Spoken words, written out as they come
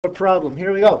problem.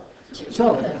 Here we go.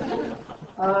 So,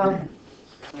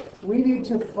 we need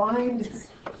to find,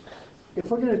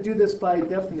 if we're going to do this by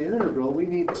definite integral, we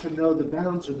need to know the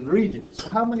bounds or the regions. So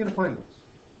how am I going to find those?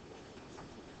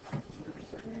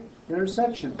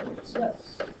 Intersection points,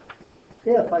 yes.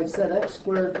 If I set x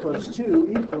squared plus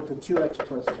 2 equal to 2x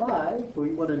plus 5,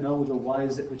 we want to know the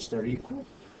y's at which they're equal.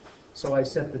 So I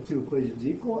set the two equations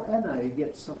equal, and I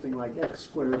get something like x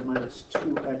squared minus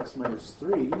 2x minus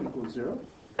 3 equals 0.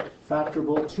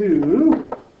 Factorable to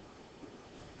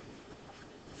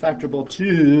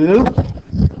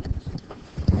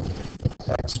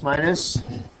x minus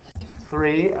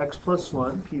 3, x plus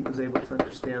 1. Pete was able to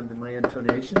understand my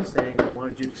intonation, saying I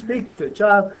wanted you to speak. Good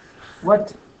job.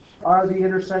 What are the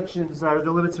intersections, are the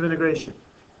limits of integration?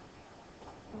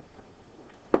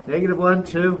 -1,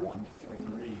 2,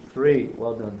 3.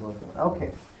 Well done, well done.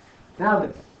 Okay. Now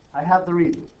then, I have the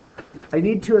region. I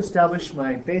need to establish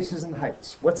my bases and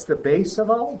heights. What's the base of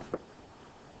all?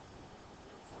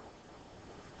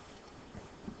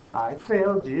 I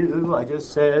failed you. I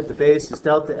just said the base is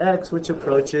delta x, which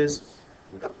approaches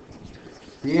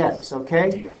the x,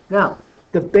 okay? Now,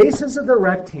 the bases of the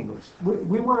rectangles.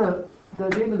 We want to, the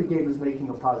name of the game is making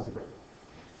a positive area.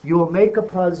 You will make a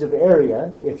positive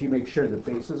area if you make sure the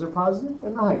bases are positive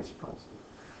and the heights are positive.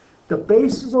 The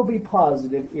bases will be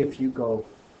positive if you go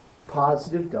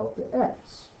positive delta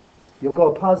x. You'll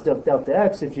go positive delta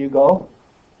x if you go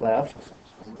left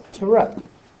to right.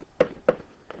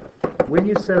 When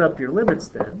you set up your limits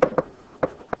then,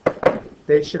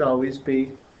 they should always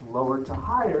be lower to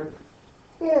higher.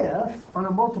 If, on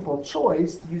a multiple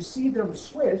choice, you see them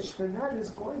switch, then that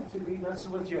is going to be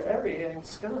messing with your area and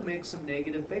it's going to make some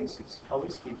negative bases.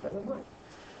 Always keep that in mind.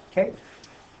 Okay?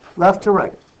 Left to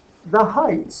right. The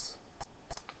heights,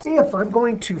 if I'm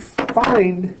going to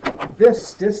find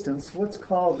this distance, let's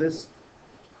call this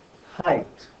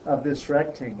height of this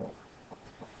rectangle.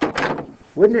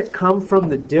 Wouldn't it come from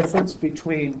the difference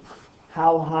between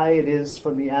how high it is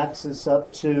from the axis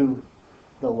up to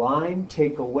the line?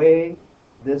 Take away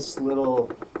this little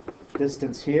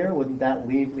distance here. Wouldn't that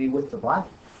leave me with the black?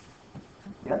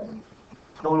 Yes.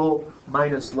 Total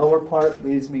minus lower part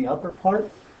leaves me upper part.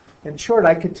 In short,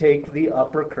 I could take the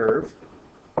upper curve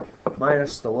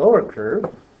minus the lower curve.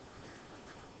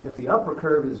 If the upper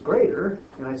curve is greater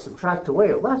and I subtract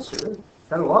away a lesser,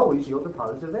 that'll always yield a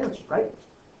positive answer, right?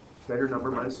 Greater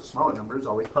number minus the smaller number is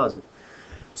always positive.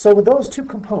 So with those two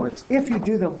components, if you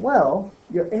do them well,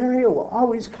 your area will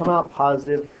always come out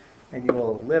positive and you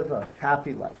will live a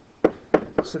happy life.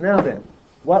 So now then,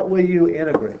 what will you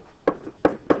integrate?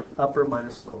 Upper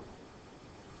minus lower.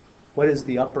 What is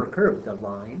the upper curve? The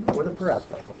line or the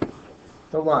parabola?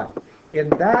 The line. In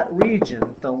that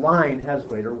region, the line has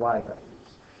greater y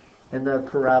values, and the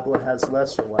parabola has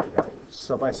lesser y values.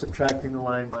 So by subtracting the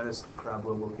line minus the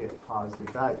parabola, we'll get positive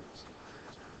values.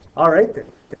 All right,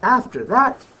 then. After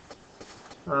that,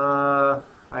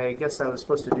 I guess I was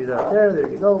supposed to do that there. There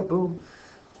you go. Boom.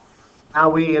 Now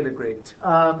we integrate.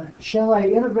 Shall I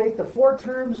integrate the 4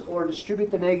 terms or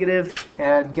distribute the negative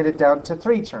and get it down to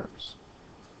 3 terms?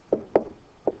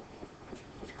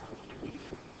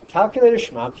 Calculator,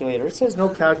 schmalculator. It says no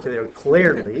calculator,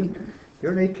 clearly.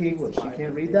 You're in AP English. You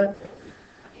can't read that?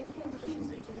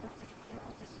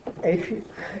 AP,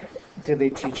 did they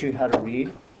teach you how to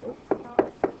read?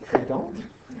 They don't?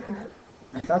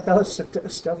 I thought that was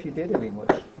stuff you did in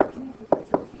English.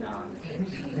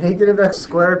 Negative x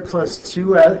squared plus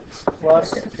 2x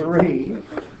plus 3.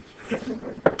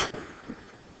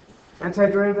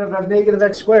 Antiderivative of negative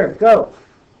x squared. Go.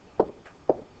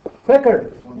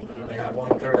 Quicker.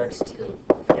 1/3 x2.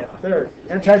 Yeah, third.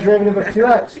 Antiderivative of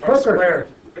 2x. Quicker.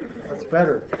 That's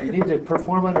better. You need to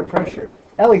perform under pressure.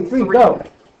 Ellie, 3, go.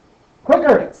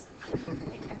 Quicker.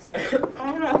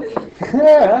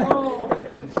 Yeah.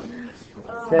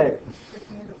 Okay.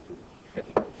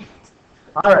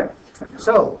 All right.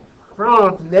 So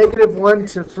from -1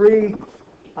 to 3,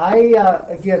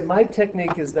 again, my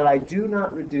technique is that I do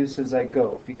not reduce as I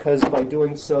go, because by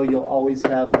doing so, you'll always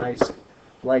have nice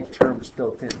like terms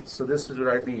built in. So this is what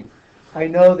I mean. I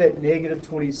know that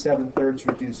 -27/3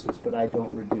 reduces, but I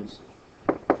don't reduce it.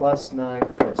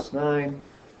 +9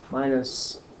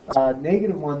 minus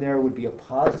 -1 there would be a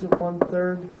positive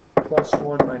 1/3 plus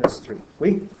 1 minus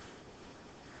 3.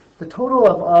 The total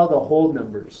of all the whole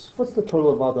numbers. What's the total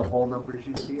of all the whole numbers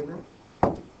you see in there?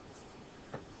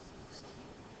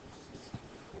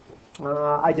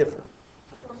 I differ.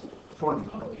 20.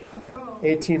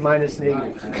 18 minus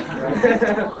negative 2.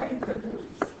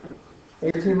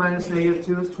 18 minus negative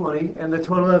 2 is 20, and the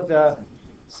total of the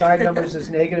side numbers is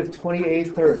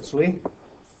 -28/3.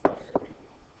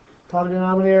 Common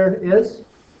denominator is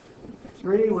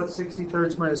 3, what's 60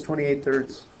 thirds minus 28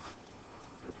 thirds?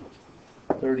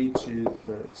 32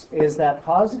 thirds. Is that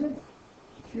positive?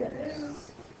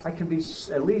 Yes. I can be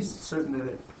at least certain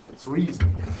that it's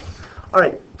reasonable. All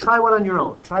right, try one on your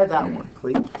own. Try that one,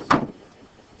 please.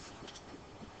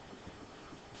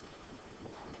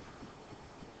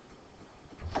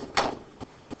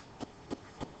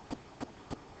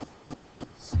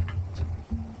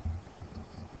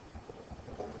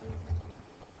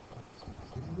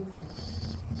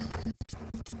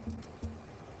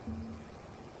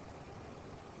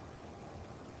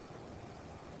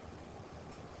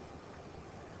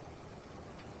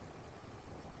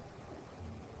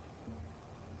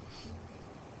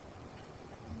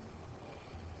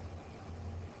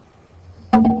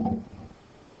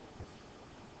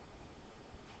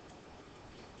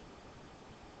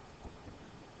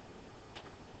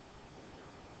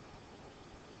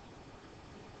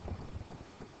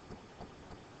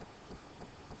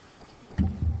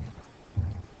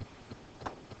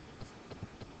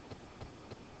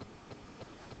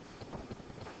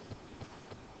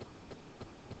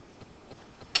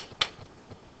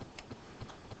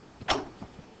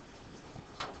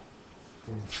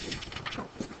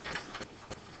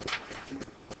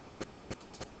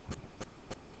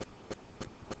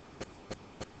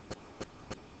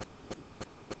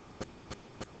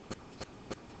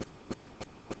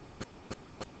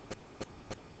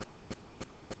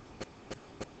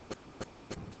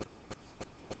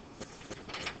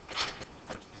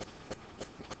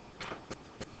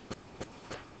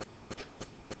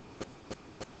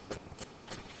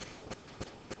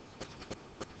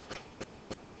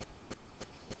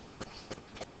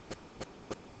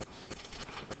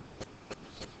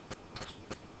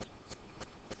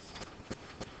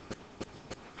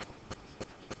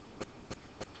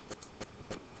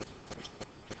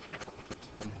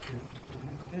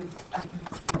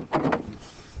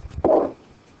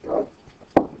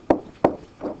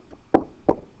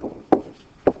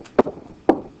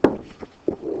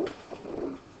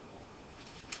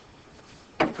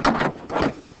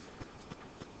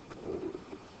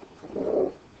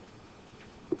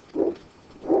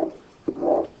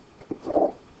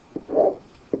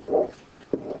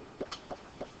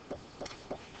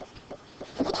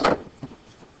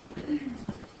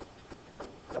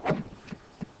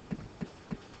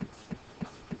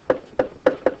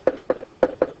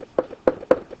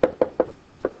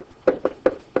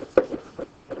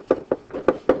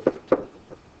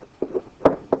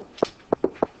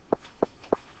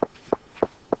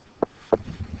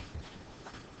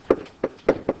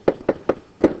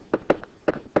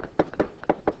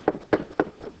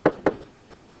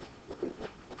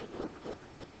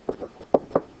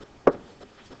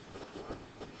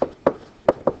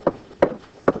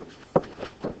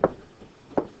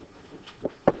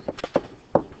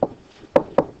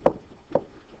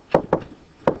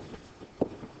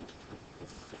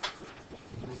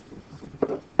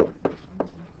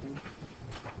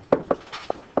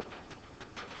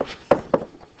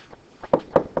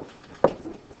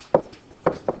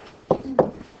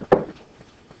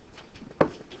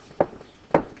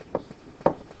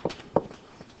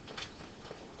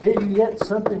 Did you get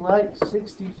something like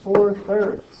 64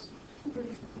 thirds?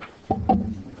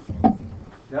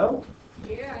 No?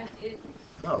 Yeah,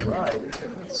 All right,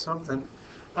 that's something.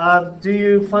 Do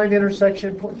you find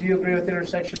intersection, do you agree with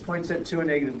intersection points at 2 and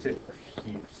negative 2?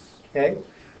 Yes. Okay.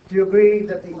 Do you agree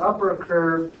that the upper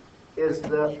curve is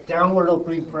the downward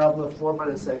opening parabola 4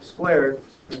 minus x squared,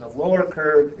 and the lower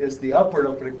curve is the upward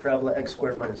opening parabola x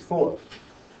squared minus 4?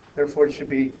 Therefore, it should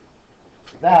be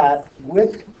that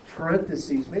with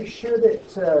parentheses. Make sure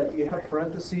that you have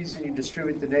parentheses and you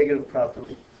distribute the negative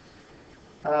properly.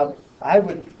 I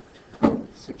would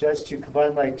suggest you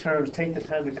combine like terms. Take the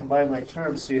time to combine like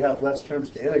terms so you have less terms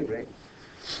to integrate.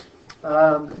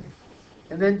 And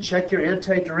then check your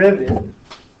antiderivative.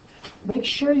 Make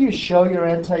sure you show your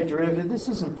antiderivative. This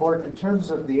is important in terms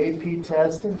of the AP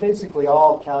test and basically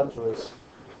all calculus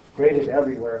graded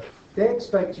everywhere. They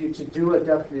expect you to do a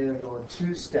definite integral in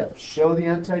 2 steps. Show the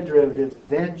antiderivative,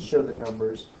 then show the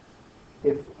numbers.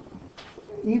 No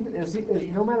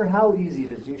matter how easy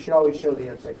it is, you should always show the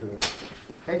antiderivative.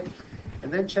 Okay?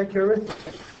 And then check your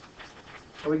arithmetic.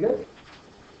 Are we good?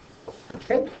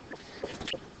 Okay.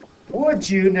 Would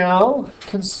you now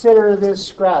consider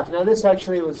this graph? Now this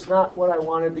actually was not what I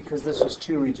wanted because this was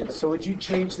 2 regions. So would you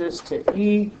change this to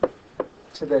e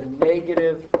to the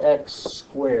negative x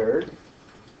squared?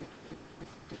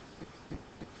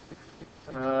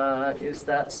 Is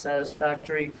that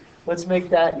satisfactory? Let's make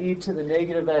that e to the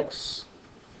negative x.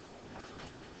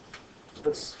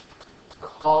 Let's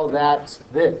call that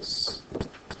this.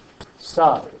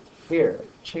 side. Here,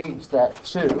 change that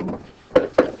to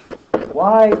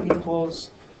y equals,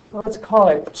 well, let's call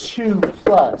it 2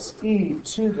 plus e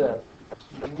to the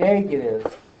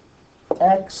negative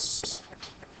x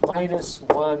minus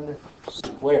 1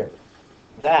 squared.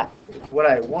 That is what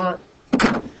I want.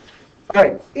 All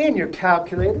right, in your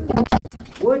calculator,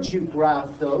 would you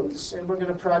graph those? And we're going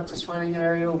to practice finding an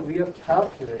area via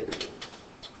calculator.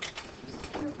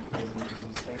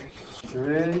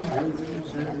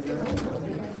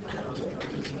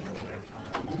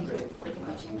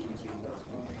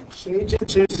 Change it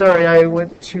to, sorry, I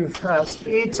went too fast.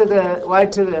 E to the, y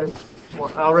to the,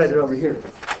 well, I'll write it over here.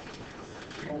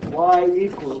 Y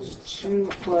equals 2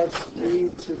 plus e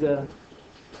to the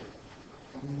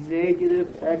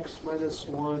negative x minus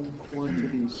 1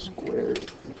 quantity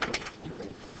squared.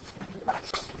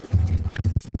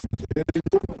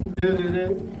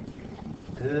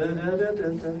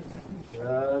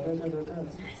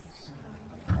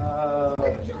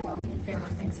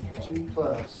 Two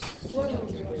plus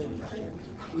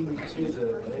e to the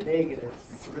negative.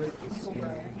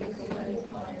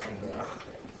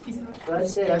 Did I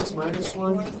say x minus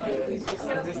 1?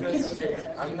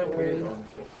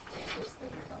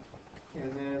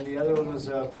 And then the other one was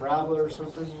a parabola or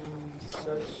something,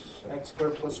 such x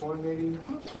squared plus 1 maybe?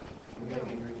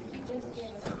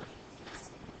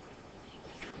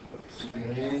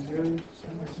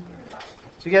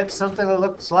 So you get something that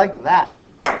looks like that.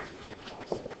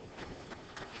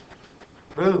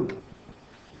 Boom.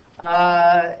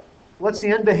 What's the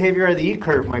end behavior of the E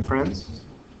curve, my friends?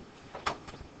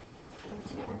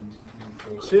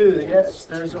 2, yes,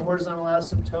 there's a horizontal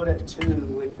asymptote at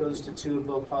 2. It goes to 2 in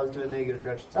both positive and negative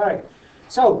directions. All right,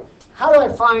 so how do I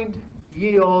find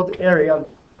yield area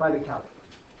by the calculator?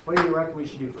 What do you reckon we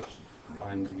should do first?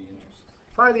 Find the intersection.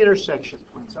 Find the intersection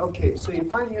points. Okay, so you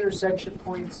find the intersection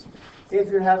points. If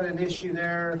you're having an issue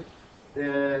there,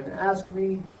 then ask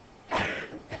me.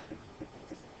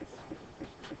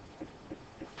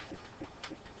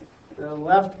 The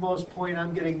leftmost point,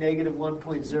 I'm getting negative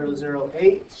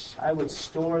 1.008. I would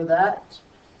store that.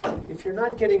 If you're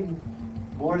not getting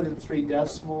more than 3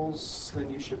 decimals, then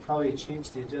you should probably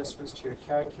change the adjustments to your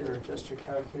calculator, adjust your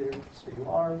calculator so you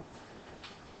are.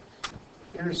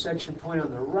 Intersection point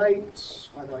on the right.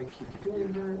 Why do I keep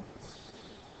doing that?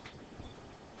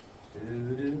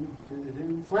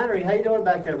 Flannery, how you doing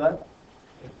back there, bud?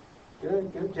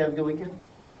 Good, good. Did you have a good weekend?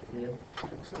 Yeah.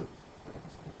 Excellent.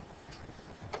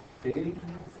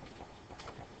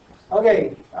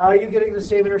 Okay, are you getting the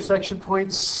same intersection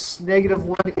points, negative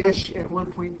 1-ish and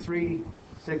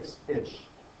 1.36-ish?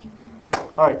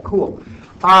 All right, cool.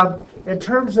 In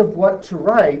terms of what to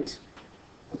write,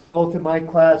 both in my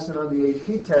class and on the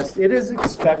AP test, it is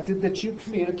expected that you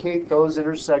communicate those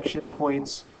intersection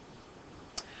points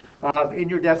in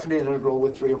your definite integral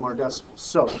with 3 or more decimals.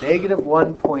 So, negative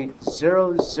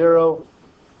 1.00.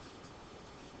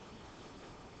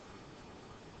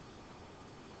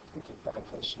 Back,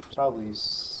 I should probably,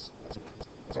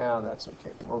 no, that's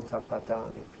okay. We'll talk about that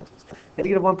on the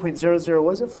negative 1.00,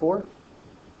 was it 4?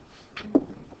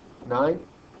 9?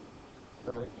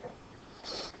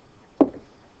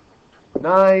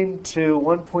 9 to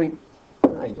 1.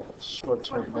 I got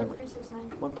short-term memory.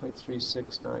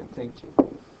 1.369, thank you.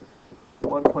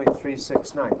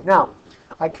 1.369. Now,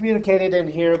 I communicated in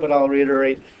here, but I'll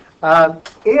reiterate.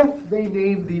 If they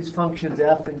name these functions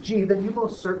f and g, then you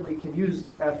most certainly can use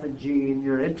f and g in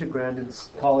your integrand and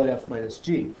call it f minus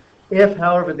g. If,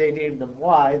 however, they name them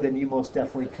y, then you most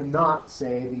definitely cannot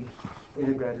say the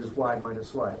integrand is y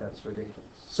minus y. That's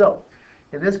ridiculous. So,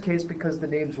 in this case, because the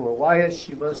names were y-ish,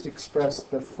 you must express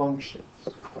the functions.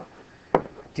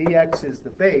 dx is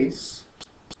the base.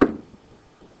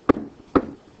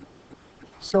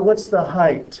 So what's the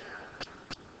height?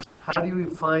 How do we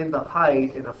find the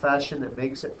height in a fashion that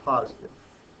makes it positive?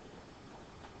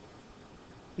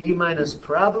 E minus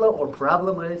parabola or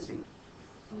parabola minus E?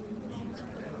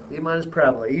 E minus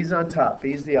parabola. E's on top,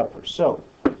 E's the upper. So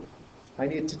I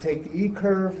need to take the E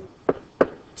curve,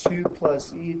 2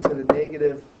 plus E to the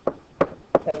negative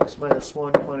x minus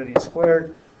 1 quantity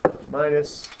squared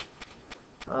minus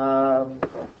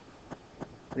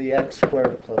the x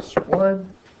squared plus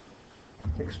 1.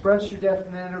 Express your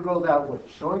definite integral that way,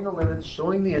 showing the limits,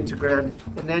 showing the integrand,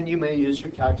 and then you may use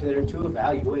your calculator to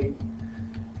evaluate.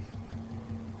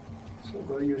 So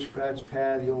go to your scratch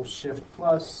pad, the old shift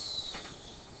plus,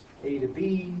 A to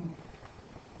B.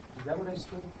 Is that what I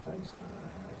still?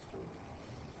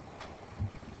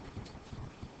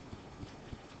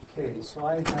 Okay, so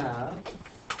I have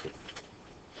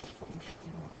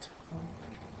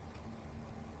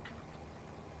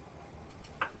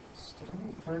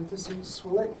parentheses.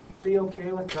 Will it be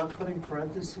okay with not putting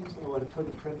parentheses? I want to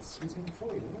put parentheses in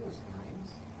for you. That was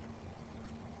nice.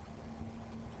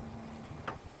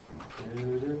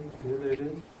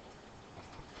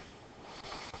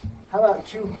 How about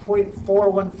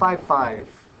 2.4155?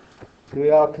 Do we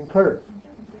all concur?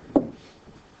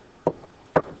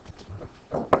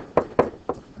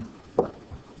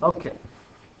 Okay.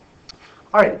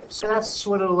 All right, so that's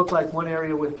what it'll look like, one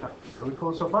area with curves. Are we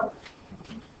cool so far?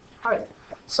 All right.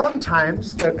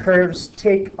 Sometimes the curves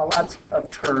take a lot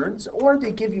of turns, or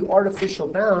they give you artificial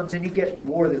bounds, and you get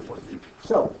more than one.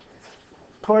 So,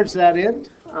 towards that end,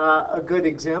 a good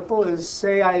example is,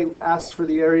 say I asked for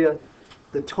the area,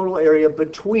 the total area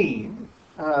between,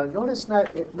 notice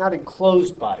not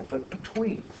enclosed by, but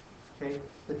between, okay?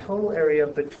 The total area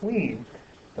between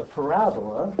the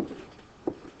parabola,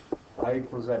 y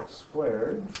equals x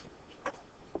squared,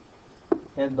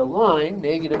 and the line,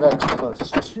 negative x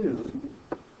plus 2,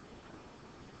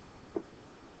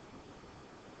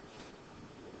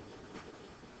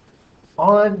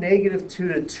 on negative 2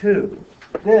 to 2.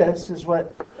 This is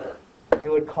what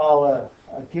you would call a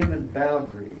given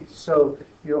boundary. So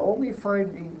you're only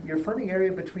finding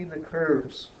area between the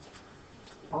curves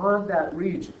on that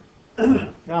region.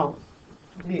 Now,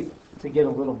 you need to get a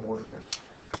little more here.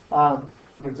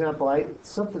 For example,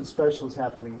 something special is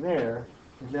happening there,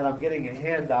 and then I'm getting a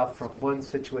handoff from one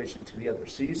situation to the other.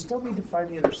 So you still need to find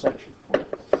the intersection point.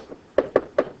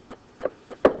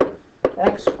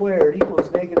 X squared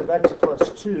equals negative x plus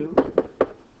 2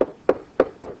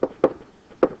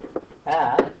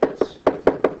 at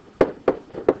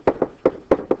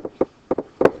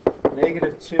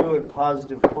negative 2 and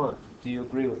positive 1. Do you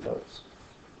agree with those?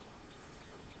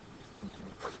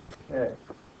 Okay.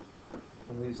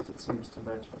 At least it seems to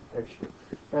match my picture.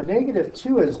 Now, negative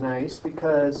 2 is nice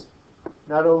because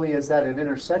not only is that an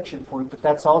intersection point, but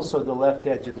that's also the left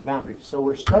edge of the boundary. So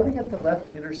we're starting at the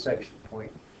left intersection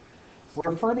point.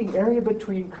 We're finding area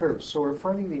between curves, so we're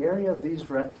finding the area of these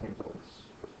rectangles.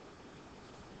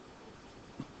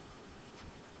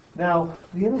 Now,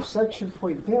 the intersection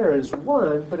point there is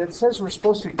 1, but it says we're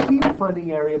supposed to keep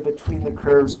finding area between the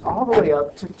curves all the way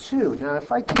up to 2. Now,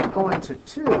 if I keep going to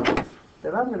 2,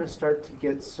 then I'm going to start to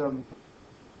get some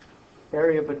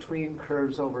area between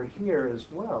curves over here as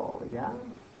well, yeah?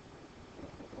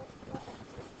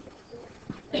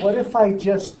 What if I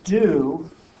just do,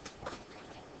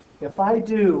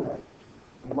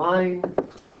 line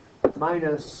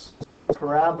minus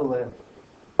parabola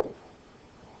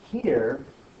here,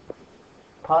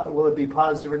 will it be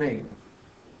positive or negative?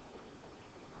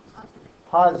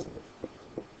 Positive.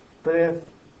 But if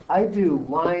I do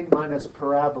line minus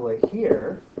parabola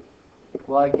here,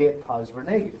 will I get positive or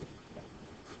negative?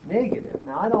 Negative.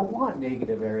 Now I don't want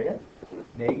negative area.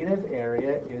 Negative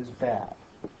area is bad.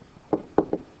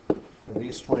 At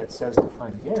least when it says to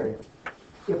find the area.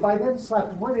 If I then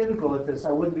slap one integral at this,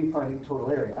 I wouldn't be finding total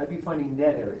area. I'd be finding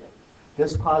net area.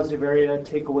 This positive area,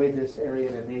 take away this area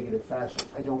in a negative fashion.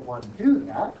 I don't want to do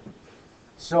that.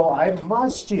 So I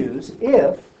must use,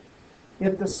 if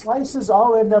the slices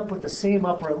all end up with the same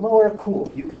upper and lower,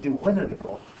 cool, you could do one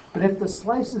integral. But if the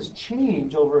slices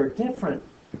change over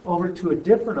to a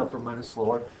different upper minus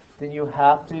lower, then you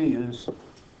have to use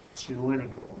two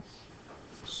integrals.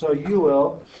 So you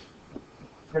will,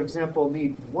 for example,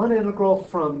 need one integral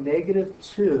from negative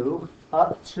 2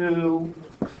 up to,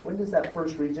 when does that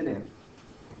first region end?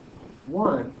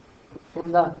 1.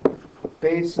 And the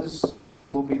bases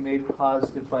will be made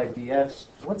positive by dx.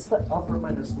 What's the upper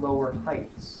minus lower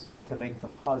heights to make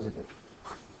them positive?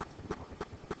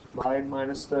 Line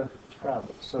minus the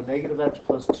parabola. So negative x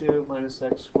plus 2 minus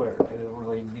x squared. I don't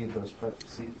really need those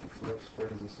parentheses because x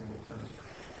squared is a single term.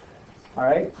 All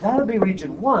right, that'll be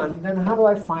region 1. Then how do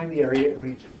I find the area at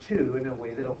region 2 in a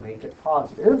way that'll make it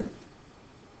positive?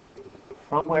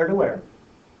 From where to where?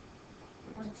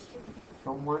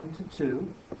 From 1 to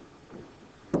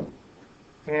 2.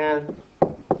 And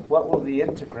what will the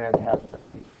integrand have to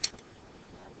be?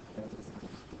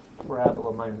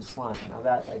 Parabola minus line. Now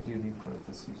that I do need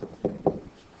parentheses.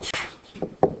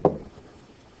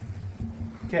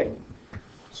 Okay.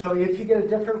 So if you get a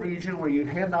different region where you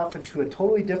hand off into a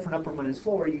totally different upper minus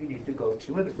lower, you need to go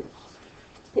to integrals.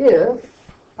 If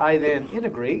I then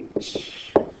integrate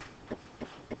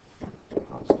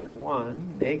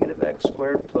 1, negative x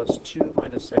squared plus 2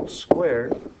 minus x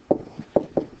squared,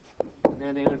 and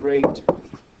then integrate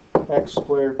x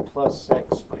squared plus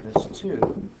x minus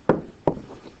 2,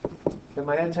 then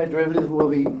my antiderivative will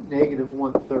be negative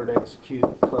 1/3 x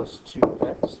cubed plus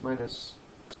 2x minus.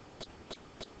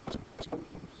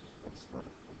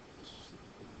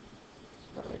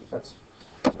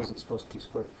 That wasn't supposed supposed to be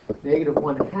squared. Negative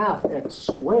 1/2 x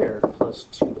squared plus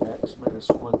 2x minus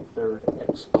 1/3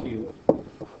 x cubed.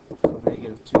 So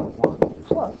negative 2, 1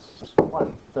 plus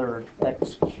 1/3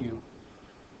 x cubed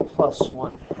plus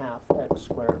 1/2 x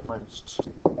squared minus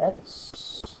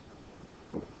 2x.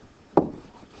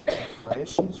 My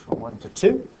issues from 1 to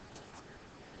 2.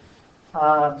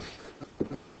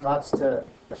 Lots to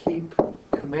keep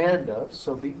command of,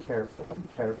 so be careful, be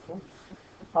careful.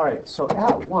 All right, so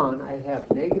at 1, I have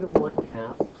negative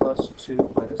 1/2 plus 2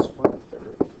 minus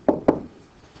 1/3.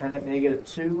 And at negative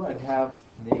 2, I'd have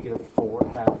negative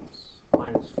 4/2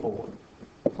 minus 4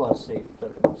 plus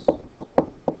 8/3.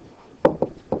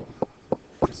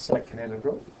 The second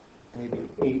integral, maybe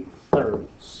 8/3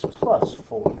 plus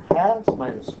 4/2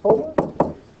 minus 4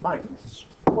 minus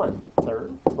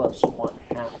 1/3 plus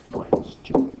 1/2 minus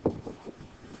 2.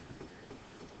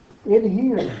 In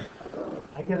here,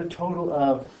 I get a total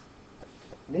of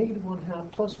negative 1/2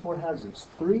 plus 4/2 is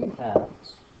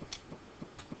 3/2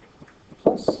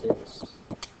 plus 6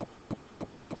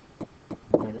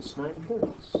 minus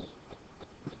 9/3.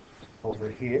 Over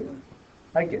here,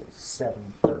 I get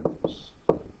 7/3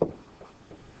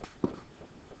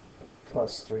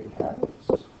 plus 3/2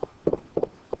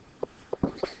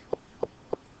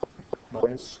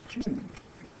 minus 2.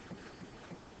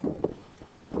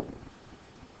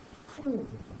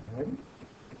 Right?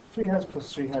 3/2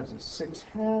 plus 3/2 is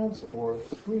 6/2, or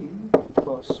 3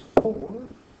 plus 4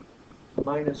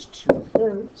 minus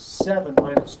 2/3. 7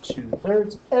 minus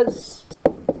 2/3 is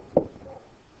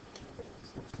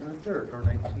 1/3, or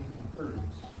 19/3.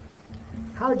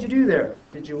 How'd you do there?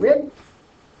 Did you win?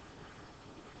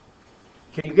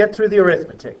 Can you get through the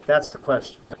arithmetic? That's the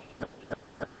question.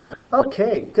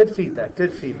 Okay, good feedback,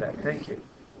 thank you.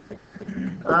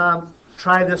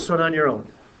 Try this one on your own.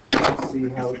 Let's see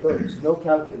how it goes. No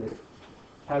calculator.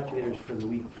 Calculators for the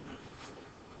week.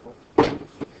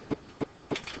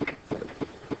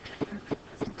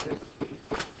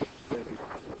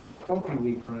 Funky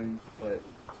week, Brian, but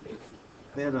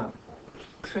Man up.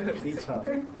 Be tough.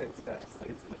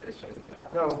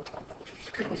 no.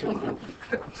 It's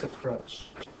a crutch.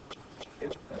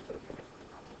 It's a crutch.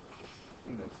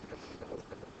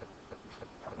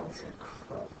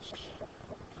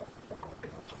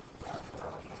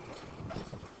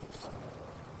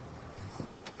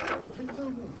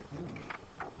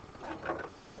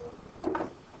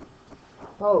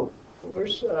 Oh,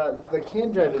 where's the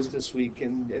can drive is this week,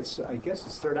 and I guess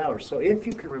it's third hour. So if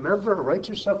you can remember, write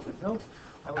yourself a note.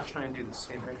 I will try and do the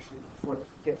same actually before I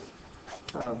forget.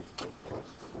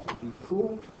 Be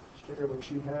cool. Share what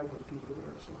you have with people that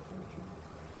are so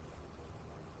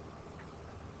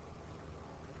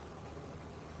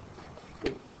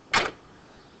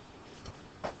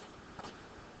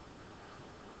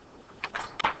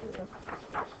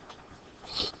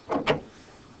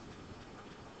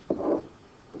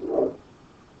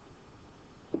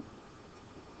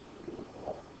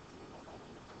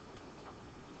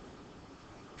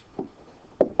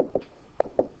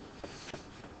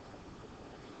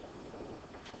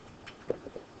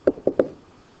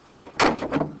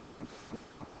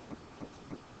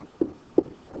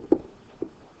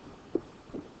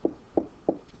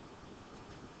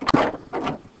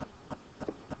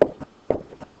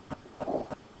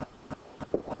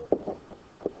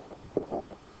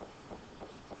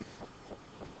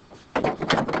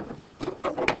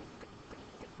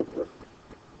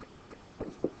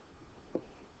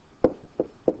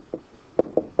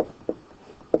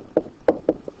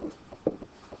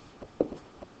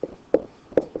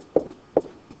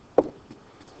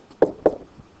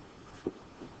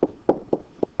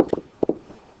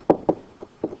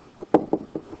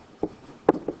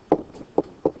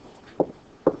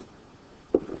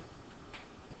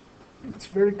It's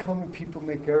very common people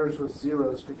make errors with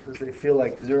zeros because they feel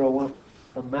like zero won't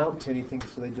amount to anything,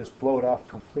 so they just blow it off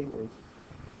completely.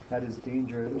 That is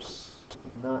dangerous.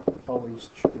 Not always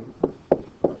true.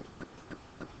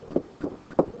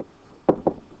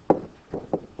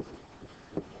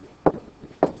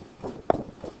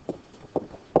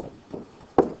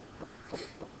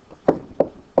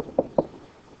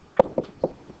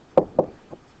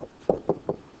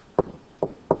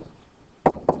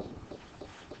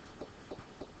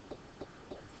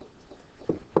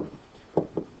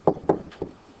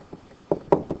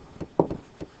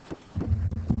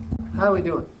 How are we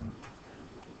doing?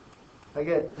 I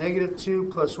get negative 2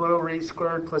 plus 1 over e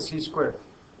squared plus e squared.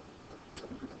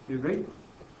 You agree?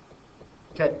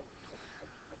 Okay.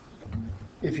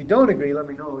 If you don't agree, let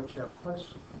me know what you have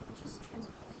questions.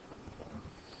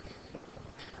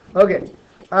 Okay.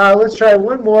 Let's try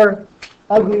one more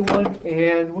ugly one,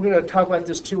 and we're going to talk about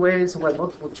this two ways and what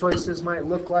multiple choices might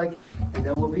look like, and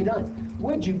then we'll be done.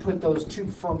 Would you put those two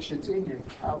functions in your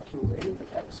calculator?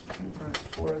 X cubed times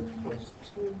 4x plus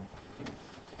 2.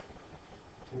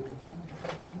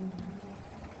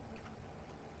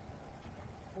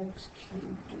 X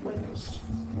cubed minus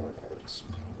 4x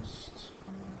plus 2.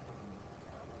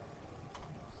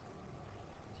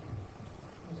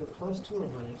 Is it plus 2 or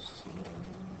minus 2?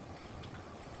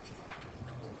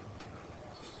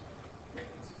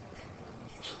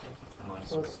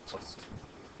 Plus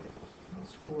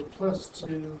 4 plus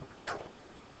 2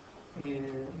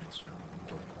 and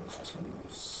plus 2.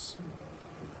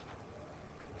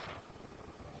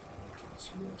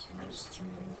 2x minus 3.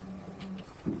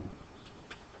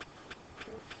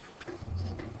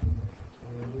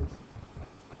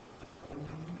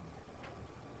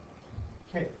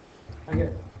 Okay, I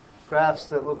get graphs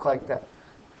that look like that.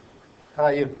 How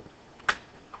about you?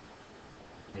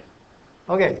 Yeah.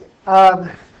 Okay,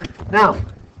 now,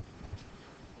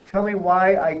 tell me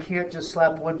why I can't just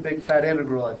slap one big fat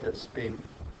integral at this baby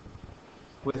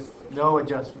with no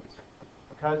adjustments.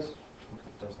 Because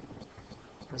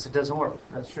it doesn't work.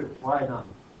 That's true. Why not?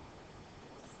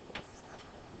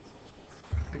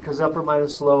 Because upper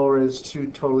minus lower is two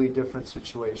totally different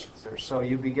situations there. So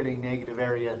you'd be getting negative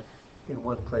area in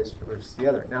one place versus the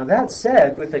other. Now that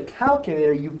said, with a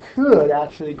calculator, you could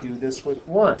actually do this with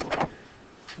one.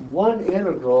 One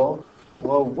integral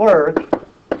will work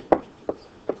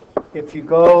if you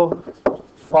go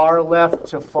far left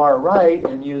to far right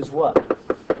and use what?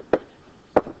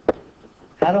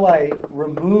 How do I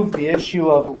remove the issue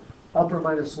of upper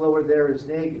minus lower there is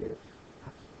negative?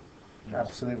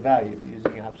 Absolute value,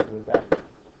 using absolute value.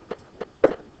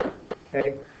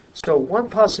 Okay, so one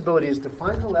possibility is to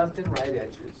find the left and right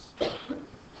edges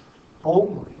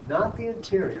only, not the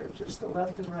interior, just the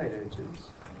left and right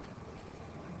edges.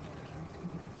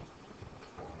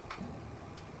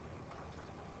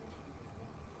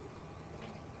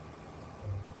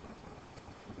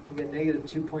 We get negative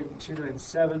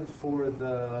 2.297 for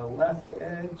the left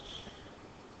edge.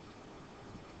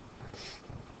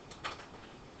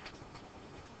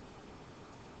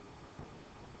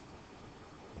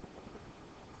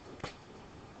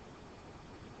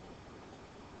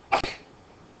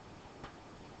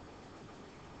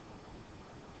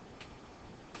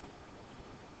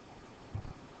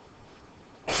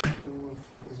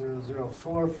 Zero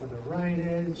four for the right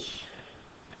edge.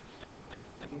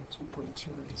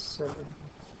 2.297.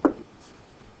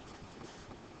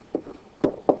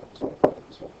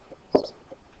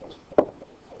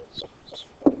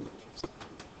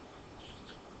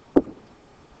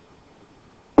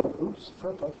 Oops,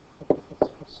 purple.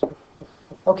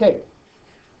 Okay.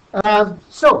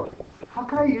 So, how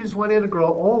can I use one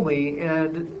integral only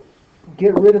and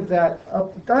get rid of that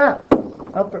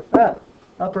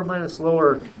upper minus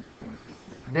lower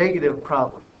negative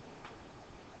problem?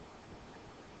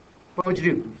 What would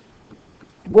you do?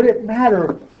 Would it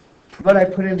matter what I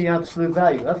put in the absolute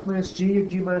value? F minus G or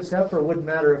G minus F, or it wouldn't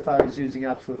matter if I was using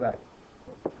absolute value?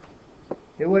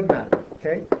 It would matter,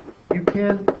 okay? You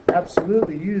can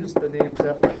absolutely use the names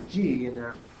F and G in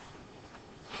there.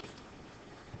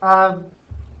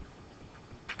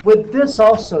 Would this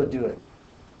also do it?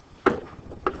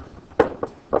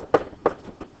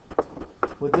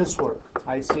 Would this work?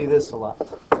 I see this a lot.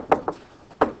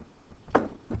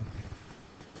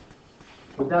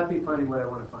 Would that be finding what I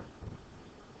want to find?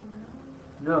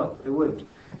 No, it wouldn't.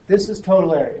 This is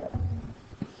total area.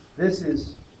 This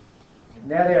is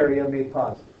net area made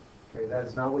positive. Okay, that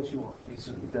is not what you want.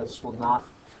 This will not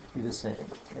be the same.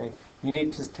 Okay, you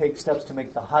need to take steps to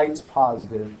make the heights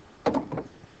positive,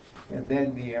 and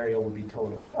then the area will be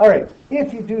total. All right,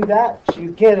 if you do that,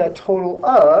 you get a total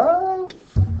of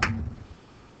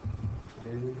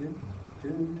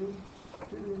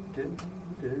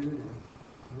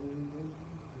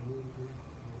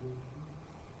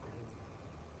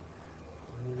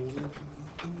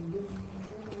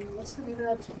what's the name of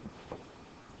that team?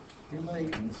 You're my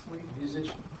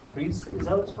musician. Is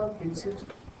that what it's called? Green sleeves?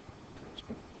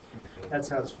 That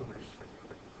sounds familiar.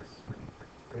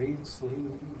 Green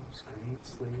sleeves, green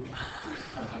sleeves.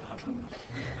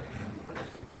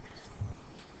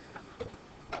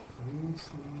 Green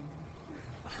sleeves.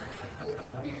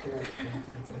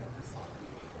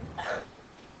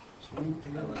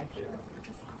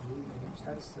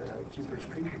 That's Jeepers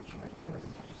Creepers, right?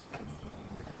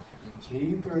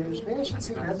 Jeepers. Maybe I should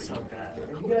sing that song. Have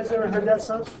you guys ever heard that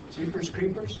song? Jeepers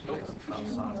Creepers?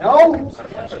 No?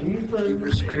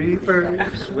 Jeepers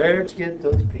Creepers, where to get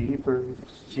those peepers?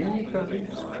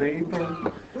 Jeepers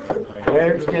Creepers,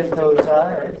 where to get those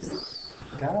eyes?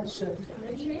 gosh.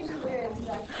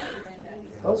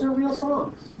 Those are real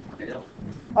songs.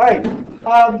 All right,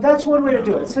 that's one way to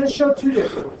do it. It says show two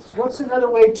difference. What's another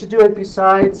way to do it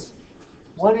besides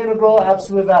one integral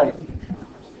absolute value?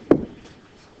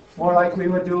 More like we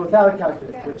would do it without a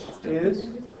calculator, which is?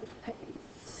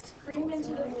 Scream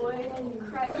into the void and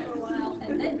cry for a while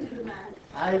and then do the math.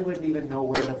 I wouldn't even know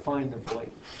where to find the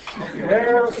void.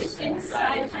 Where?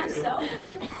 Inside myself.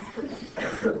 I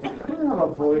don't have a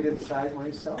void inside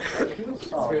myself.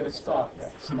 Stop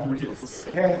that.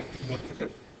 Okay.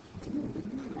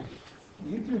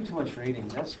 You do too much reading.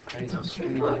 That's crazy.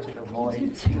 Screaming into the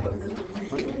void.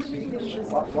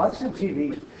 Watch the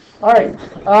TV. All right.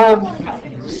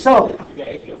 So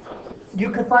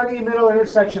you can find the middle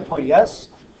intersection point. Yes.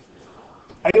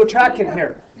 Are you tracking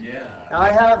here? Yeah. Now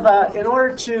I have, in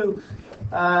order to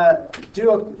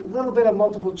do a little bit of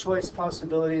multiple choice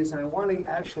possibilities, and I want to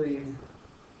actually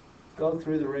go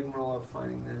through the rigmarole of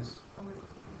finding this,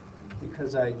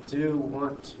 because I do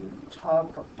want to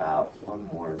talk about one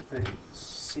more thing. Let's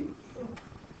see.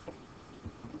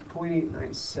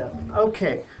 0.897.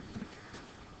 Okay.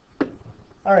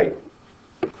 All right.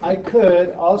 I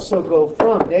could also go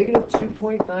from negative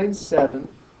 2.97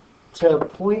 to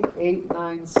 0.897. I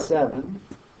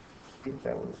think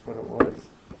that was what it was.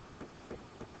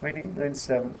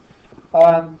 0.897.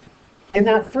 In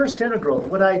that first integral,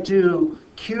 would I do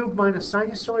cube minus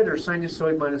sinusoid or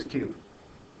sinusoid minus cube?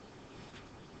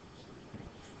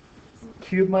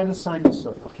 Cube minus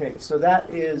sinusoid. Okay, so that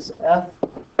is f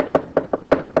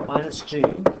minus g.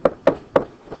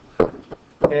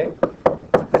 Okay.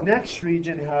 The next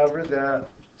region, however, the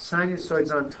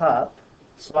sinusoid's on top.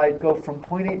 So I'd go from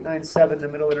 0.897, the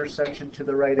middle intersection, to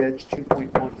the right edge,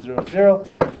 2.100,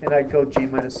 and I'd go g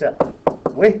minus f.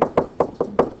 Wait.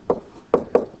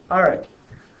 All right.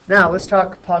 Now let's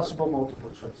talk possible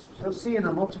multiple choice. You'll see in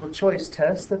a multiple choice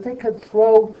test that they could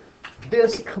throw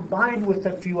this combined with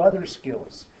a few other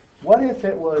skills. What if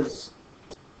it was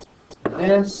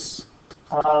this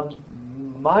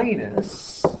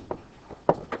minus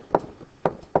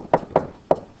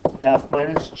f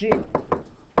minus g?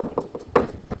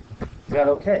 Is that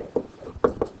okay?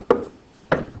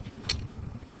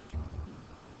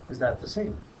 Is that the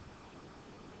same?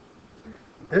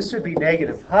 This would be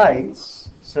negative heights,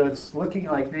 so it's looking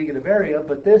like negative area,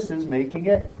 but this is making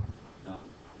it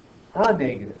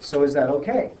non-negative. So is that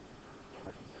okay?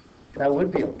 That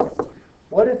would be okay.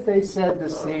 What if they said the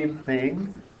same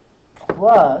thing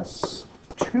plus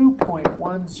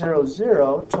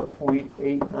 2.100 to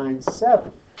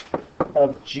 0.897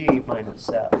 of g minus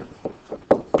f?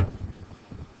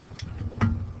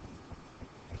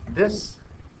 This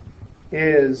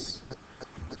is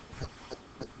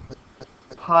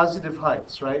positive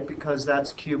heights, right? Because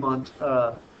that's cube on,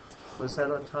 was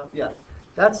that on top? Yeah.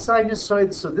 That's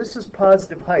sinusoid, so this is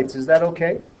positive heights. Is that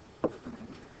okay?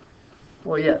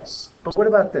 Well, yes. But what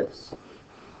about this?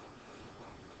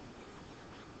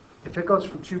 If it goes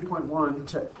from 2.1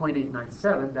 to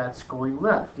 0.897, that's going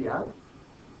left, yeah?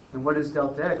 And what is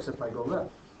delta x if I go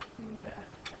left?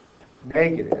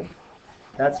 Negative.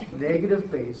 That's negative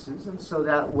bases, and so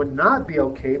that would not be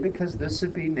okay because this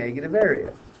would be negative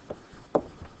area.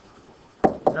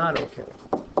 Not okay.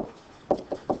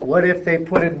 What if they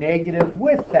put a negative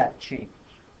with that change?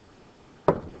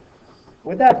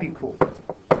 Would that be cool?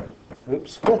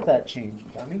 Oops, with that change,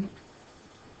 dummy.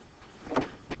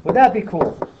 Would that be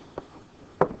cool?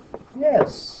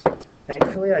 Yes.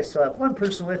 Thankfully, I still have one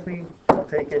person with me. I'll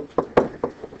take it.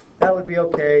 That would be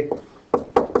okay.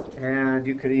 And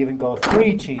you could even go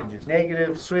 3 changes.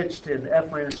 Negative switched in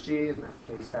f minus g. In that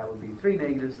case, that would be 3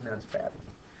 negatives, and that's bad.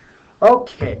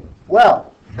 Okay.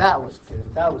 Well, that was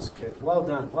good. That was good. Well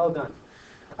done. Well done.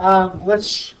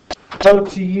 Let's go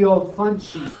to ye old fun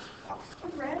sheet.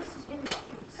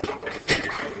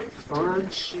 Fun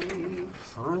sheet.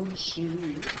 Fun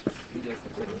sheet.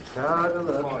 Gotta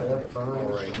love that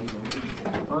fun sheet.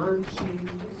 Fun sheet.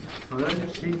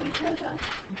 Fun sheet.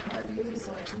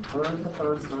 Fun.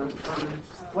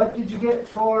 What did you get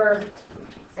for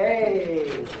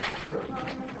A?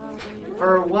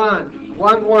 For 1.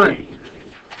 1.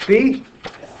 B?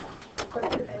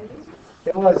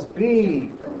 It was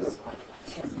B.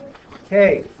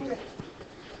 Okay.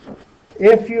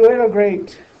 If you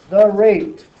integrate the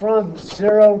rate from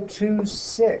 0 to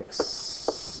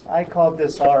 6, I called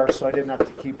this R, so I didn't have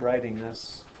to keep writing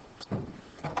this,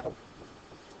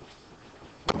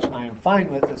 which I am fine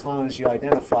with as long as you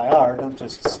identify R. Don't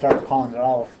just start calling it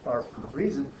all R for no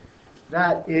reason.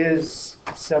 That is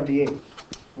 78.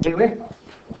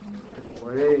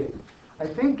 Wait. I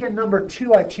think in number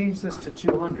 2 I changed this to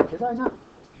 200. Did I not?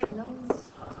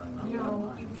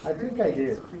 No. I think I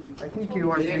did. I think you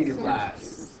weren't In thinking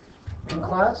class. in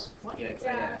class. Yeah,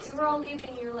 Yeah, class. we're all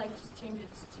leaving, you're like, just change it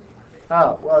to 200.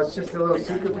 Oh, well, it's just a little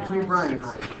secret between Brian and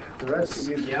I. The rest of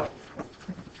you, Yep.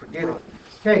 forget it.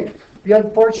 Okay, the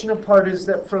unfortunate part is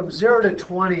that from 0 to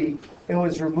 20, it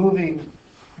was removing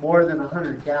more than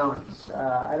 100 gallons.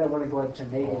 I don't want to go into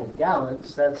negative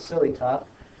gallons, that's silly talk.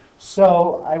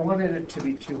 So I wanted it to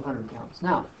be 200 gallons.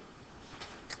 Now,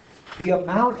 the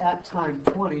amount at time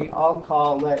 20, I'll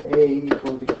call let A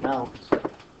equal the amount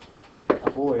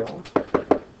of oil.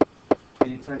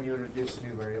 Anytime you introduce a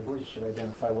new variable, you should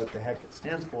identify what the heck it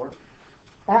stands for.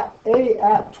 At A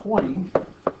at 20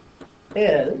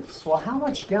 is, well, how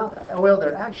much oil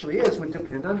there actually is would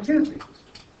depend on two things.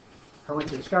 How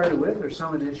much it started with, or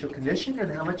some initial condition,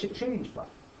 and how much it changed by.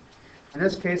 In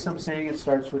this case, I'm saying it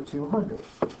starts with 200.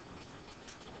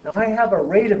 Now, I have a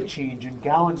rate of change in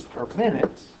gallons per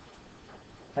minute.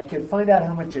 I can find out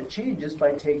how much it changes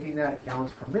by taking that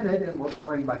gallons per minute and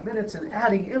multiplying by minutes and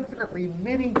adding infinitely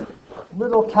many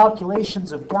little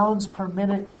calculations of gallons per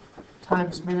minute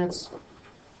times minutes,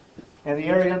 and the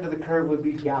area under the curve would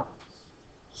be gallons.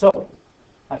 So,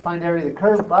 I find area of the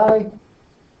curve by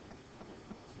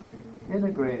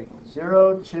integrating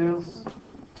 0 to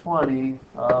 20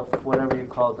 of whatever you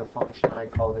call the function. I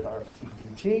called it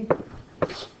RTQT.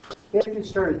 If you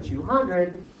start at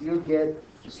 200, you get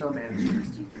some answer.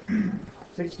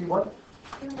 60 what?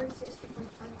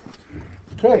 260.5.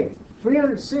 Okay,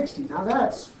 360. Now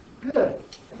that's good,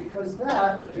 because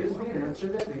that gives me an answer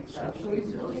that makes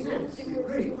absolutely no sense. Do you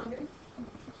agree?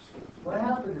 What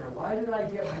happened there? Why did I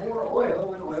get more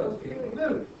oil when oil is being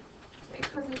removed?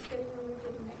 Because it's getting removed at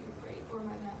a negative rate, or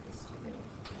my math is stupid.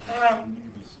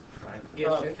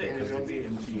 Yes, if it will be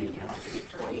in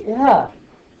Yeah.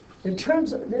 In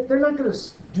terms of, they're not going to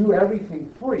do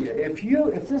everything for you. If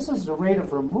this is the rate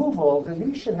of removal, then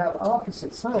these should have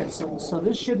opposite signs. So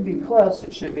this shouldn't be plus,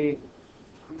 it should be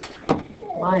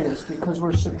minus, because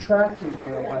we're subtracting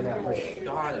by that rate.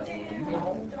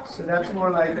 So that's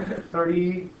more like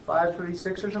 35,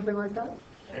 36 or something like that?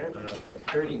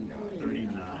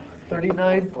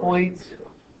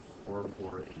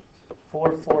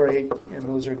 39.448, and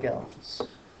those are gallons.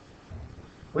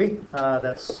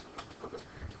 That's...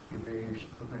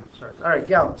 Sorry. All right,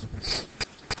 gallons.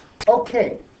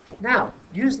 Okay, now,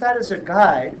 use that as a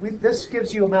guide. This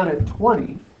gives you amount at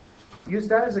 20. Use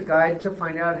that as a guide to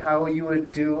find out how you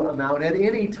would do amount at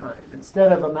any time.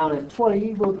 Instead of amount at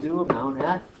 20, we'll do amount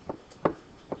at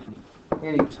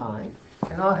any time.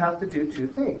 And I'll have to do two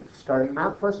things. Starting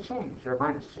amount plus change, or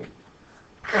minus change.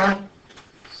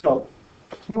 So,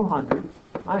 200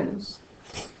 minus.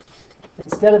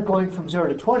 Instead of going from 0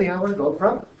 to 20, I want to go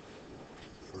from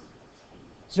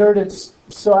 0 to...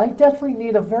 So I definitely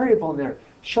need a variable in there.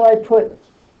 Shall I put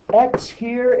x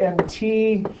here and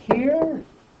t here?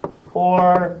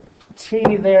 Or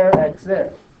t there, x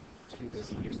there?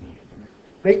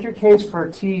 Make your case for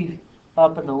t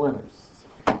up in the limits.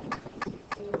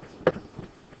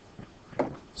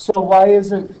 So why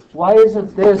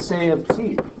isn't this a of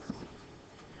t?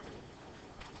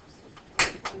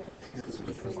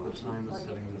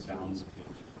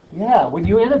 Yeah, when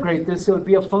you integrate this, it would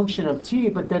be a function of t,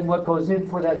 but then what goes in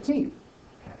for that t?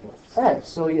 X.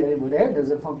 So it would end as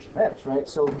a function of x, right?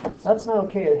 So that's not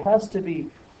okay. It has to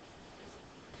be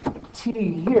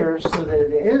t here so that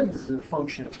it ends as a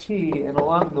function of t, and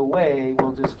along the way,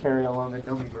 we'll just carry along a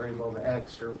dummy variable of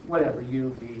x or whatever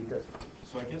u, v, does.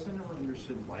 So I guess I never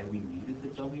understood why we needed the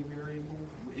dummy variable.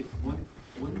 If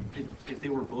they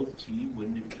were both t,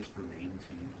 wouldn't it just remain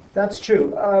t? That's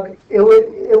true.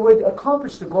 It would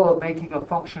accomplish the goal of making a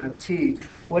function of t.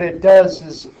 What it does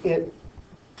is it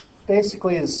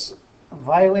basically is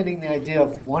violating the idea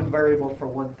of one variable for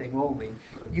one thing only.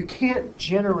 You can't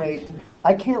generate,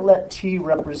 I can't let t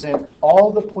represent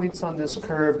all the points on this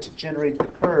curve to generate the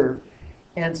curve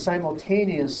and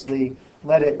simultaneously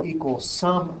let it equal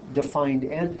some defined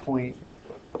endpoint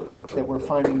that we're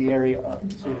finding the area of.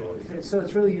 So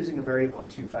it's really using a variable in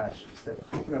two fashions that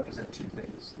represent two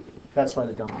things. That's why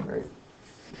the dummy variable.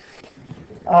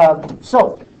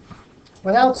 So,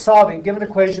 without solving, give an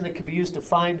equation that could be used to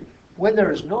find when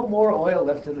there is no more oil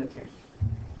left in the tank.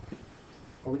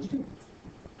 What would you do?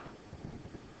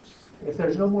 If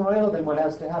there's no more oil, then what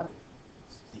has to happen?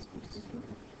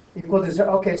 Equal to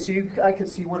 0. Okay, so I could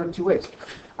see one of two ways.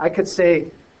 I could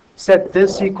say, set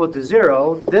this equal to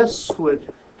 0. This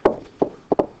would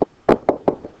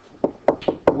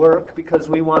work because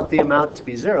we want the amount to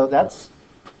be 0. That's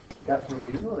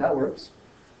definitely reasonable. That works.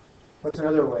 What's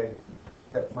another way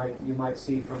that you might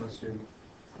see from a student?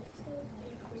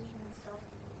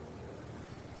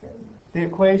 The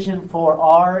equation for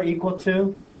r equal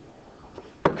to?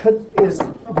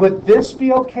 Would this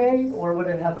be okay, or would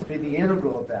it have to be the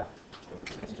integral of that?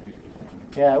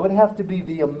 Yeah, it would have to be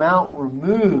the amount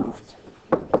removed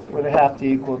would have to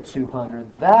equal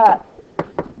 200. That,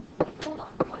 Hold on,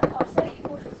 I'll set it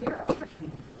equal to 0.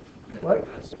 what?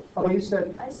 Oh, you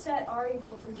said, I set r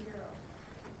equal to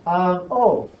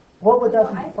 0. what would that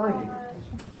So be I defining? thought-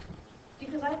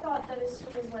 Because I thought that as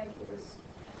soon as like it was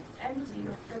empty,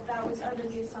 that was under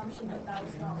the assumption that that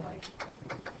was not like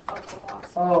a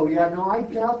velocity. Oh, yeah, no, I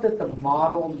doubt that the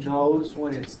model knows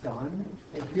when it's done.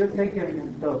 If you're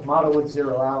thinking the model would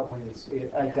zero out when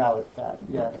I doubt that,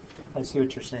 yeah. I see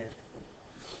what you're saying.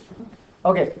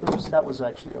 Okay, oops, that was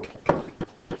actually okay.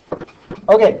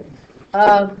 Okay,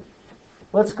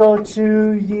 let's go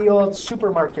to ye old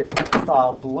supermarket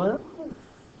problem.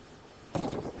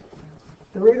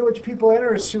 The rate at which people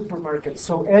enter a supermarket.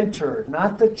 So enter,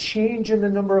 not the change in the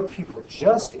number of people,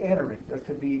 just entering. There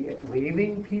could be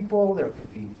leaving people, there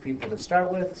could be people to start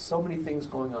with, so many things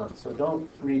going on. So don't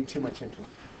read too much into it.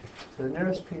 So the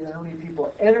nearest people, how many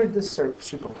people entered the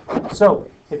supermarket.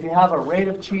 So if you have a rate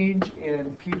of change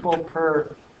in people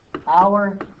per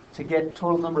hour, to get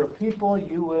total number of people,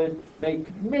 you would make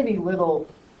many little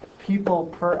people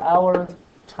per hour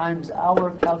times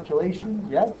hour calculation,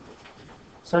 yes?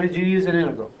 So did you use an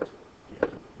integral?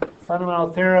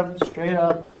 Fundamental theorem, straight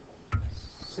up,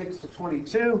 6 to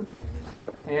 22.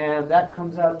 And that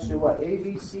comes out to what, A,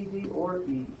 B, C, D, or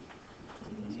E?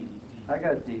 I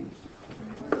got D.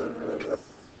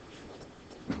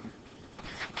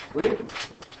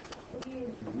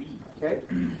 Okay.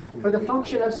 For the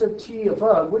function f sub t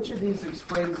above, which of these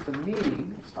explains the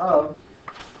meaning of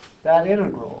that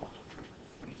integral?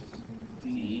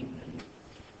 D.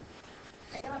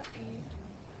 I got B.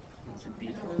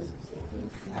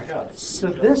 I got it. So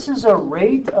this is a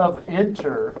rate of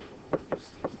enter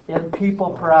in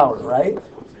people per hour, right?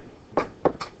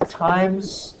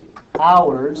 Times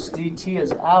hours, dt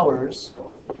is hours,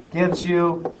 gives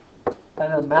you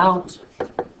an amount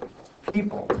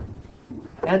people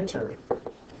enter,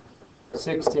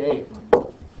 6 to 8.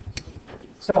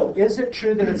 So is it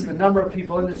true that it's the number of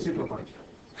people in the supermarket?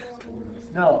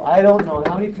 No, I don't know.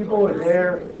 How many people were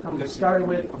there, started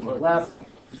with, left?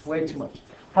 It's way too much.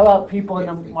 How about people in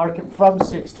the market from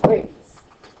 6 to 8?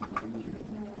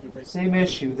 Same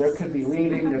issue. There could be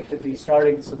leaving, there could be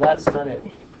starting, so that's not it.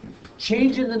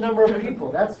 Change in the number of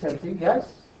people. That's tempting,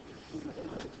 yes?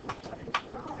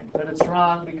 But it's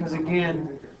wrong because,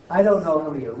 again, I don't know how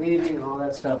many are leaving and all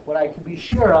that stuff. What I can be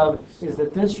sure of is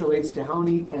that this relates to how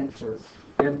many enter.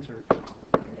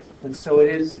 And so it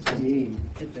is D.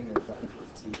 It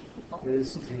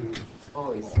is D.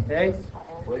 Okay?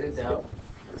 When in doubt.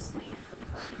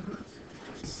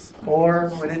 Or,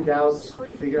 when in doubt,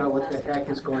 figure out what the heck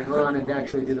is going on and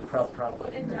actually do the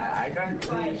problem. I got D.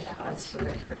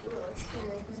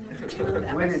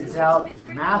 When in doubt,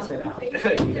 math it out.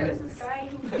 There's this guy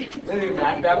who Let me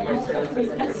map that myself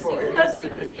before.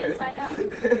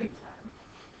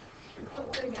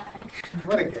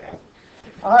 What a guy.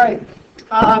 All right.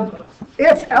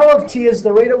 If L of t is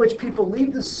the rate at which people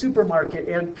leave the supermarket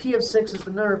and P of 6 is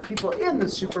the number of people in the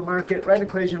supermarket, write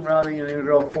equation involving an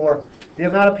integral for the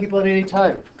amount of people at any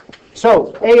time.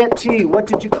 So, A at t, what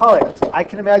did you call it? I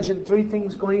can imagine three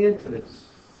things going into this.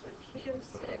 P of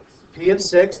 6. P of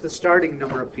 6, the starting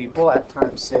number of people at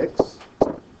time 6,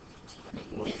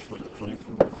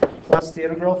 plus the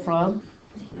integral from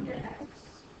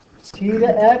t to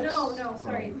x. No,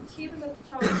 sorry. T was at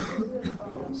the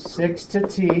top. 6 to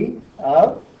t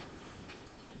of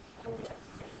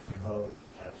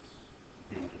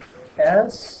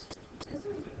s.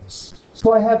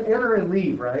 So I have enter and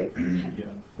leave, right? Yeah.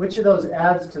 Which of those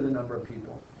adds to the number of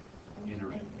people?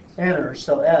 Enter,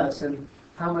 so s. And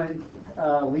how many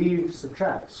leave,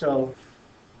 subtract. So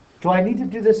do I need to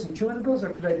do this in two integrals, or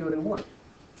could I do it in one?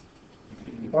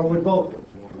 Or would both?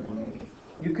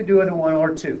 You could do it in one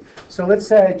or two. So let's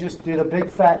say I just did a big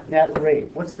fat net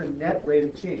rate. What's the net rate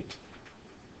of change?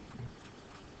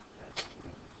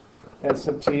 S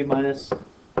sub t minus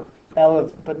L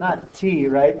of, but not t,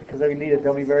 right? Because I need a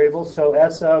dummy variable. So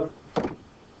S of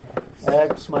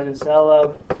x minus L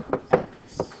of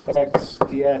x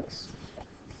dx.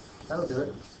 That'll do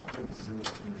it.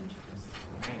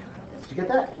 Did you get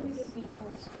that?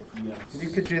 You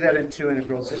could do that in two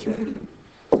integrals this way.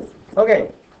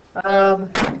 Okay.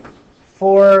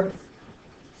 For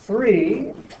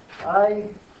 3, I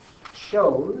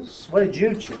chose, what did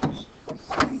you choose?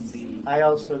 I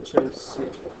also chose C.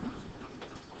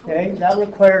 Okay, that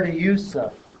required a use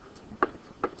of.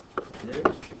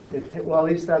 Well,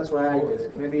 at least that's why I did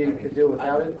it. Maybe you could do it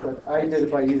without it, but I did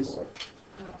it by use.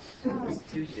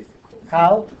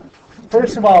 How?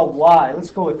 First of all, why?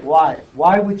 Let's go with why.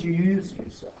 Why would you use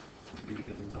USUF?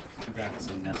 That's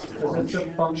a nested Because it's a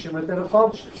function. function within a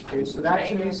function. Okay, so that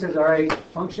to me says, all right,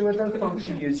 function within a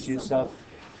function, use USUF.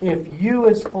 If u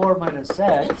is 4 minus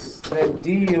x, then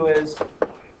du is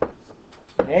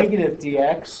negative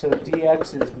dx, so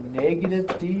dx is negative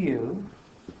du.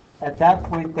 At that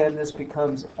point, then, this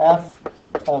becomes f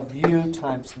of u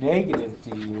times negative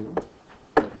du.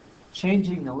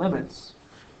 Changing the limits.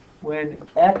 When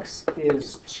x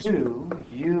is 2,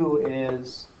 u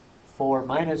is 4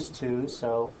 minus 2,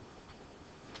 so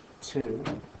 2.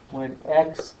 When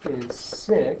x is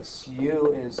 6,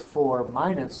 u is 4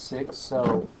 minus 6,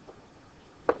 so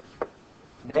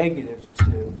negative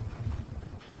 2.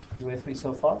 You with me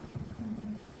so far?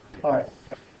 All right.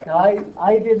 Now,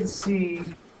 I didn't see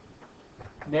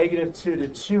negative 2 to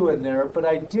 2 in there, but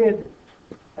I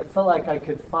felt like I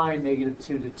could find negative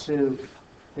 2 to 2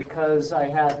 because I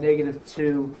had negative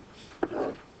 2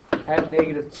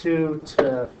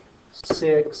 to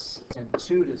 6 and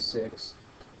 2 to 6.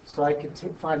 So I could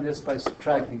find this by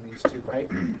subtracting these two, right?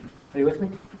 Are you with me?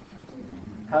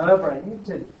 However, I need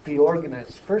to be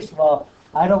organized. First of all,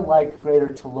 I don't like greater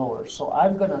to lower, so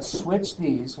I'm going to switch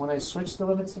these. When I switch the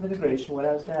limits of integration, what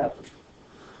has to happen?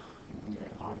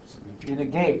 You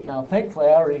negate. Now, thankfully,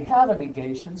 I already have a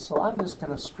negation, so I'm just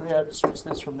going to straight up switch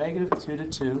this from negative 2 to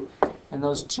 2, and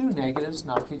those two negatives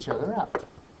knock each other out.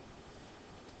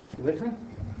 You with me?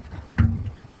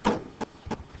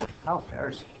 How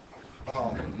embarrassing.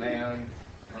 Oh, man.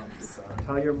 I'm sorry.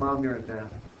 Tell your mom you're a dad.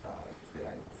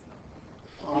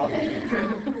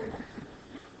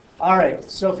 All right,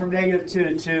 so from negative 2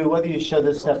 to 2, whether you show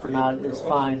this stuff or not is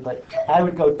fine, but I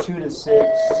would go 2 to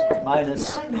 6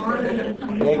 minus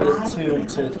negative 2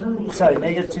 to, sorry,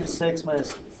 negative 2 to 6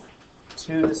 minus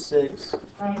 2 to 6.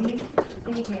 Ladies,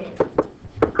 begin.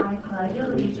 I pledge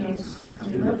allegiance to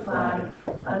the flag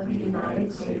of the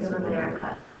United States of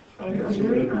America and to the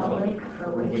republic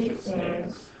for which it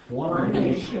stands, one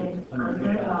nation,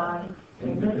 under God,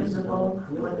 indivisible,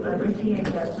 with liberty and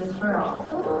justice for all.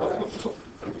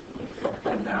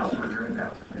 And now for your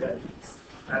announcements.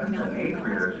 Having an 8th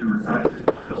grader supervisor,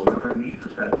 Phil needs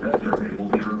that survey will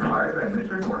be required by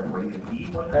Mr. Northway in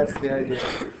D1. That's the idea.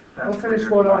 We'll finish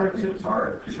going over to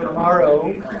tomorrow. We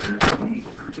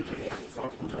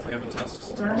have a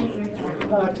test.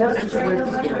 Test is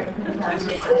Wednesday.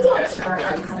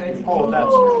 Oh,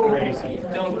 that's crazy. Is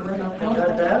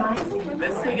that bad?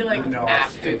 Let's take it like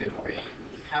after the break.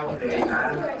 How The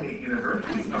Adams State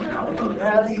University of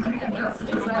California.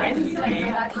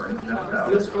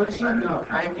 This worksheet? No.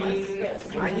 I mean,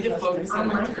 I need to focus on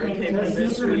my curriculum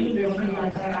this week.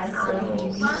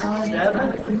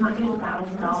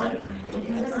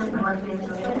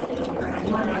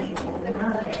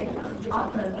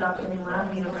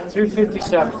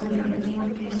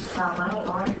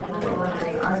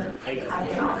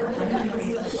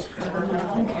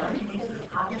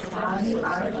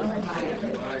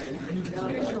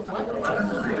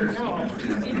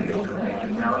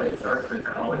 Now it starts the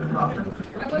college process.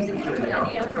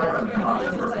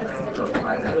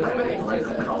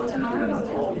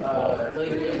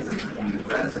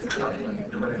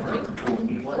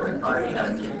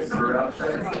 Throughout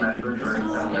second semester during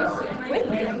 7 hours.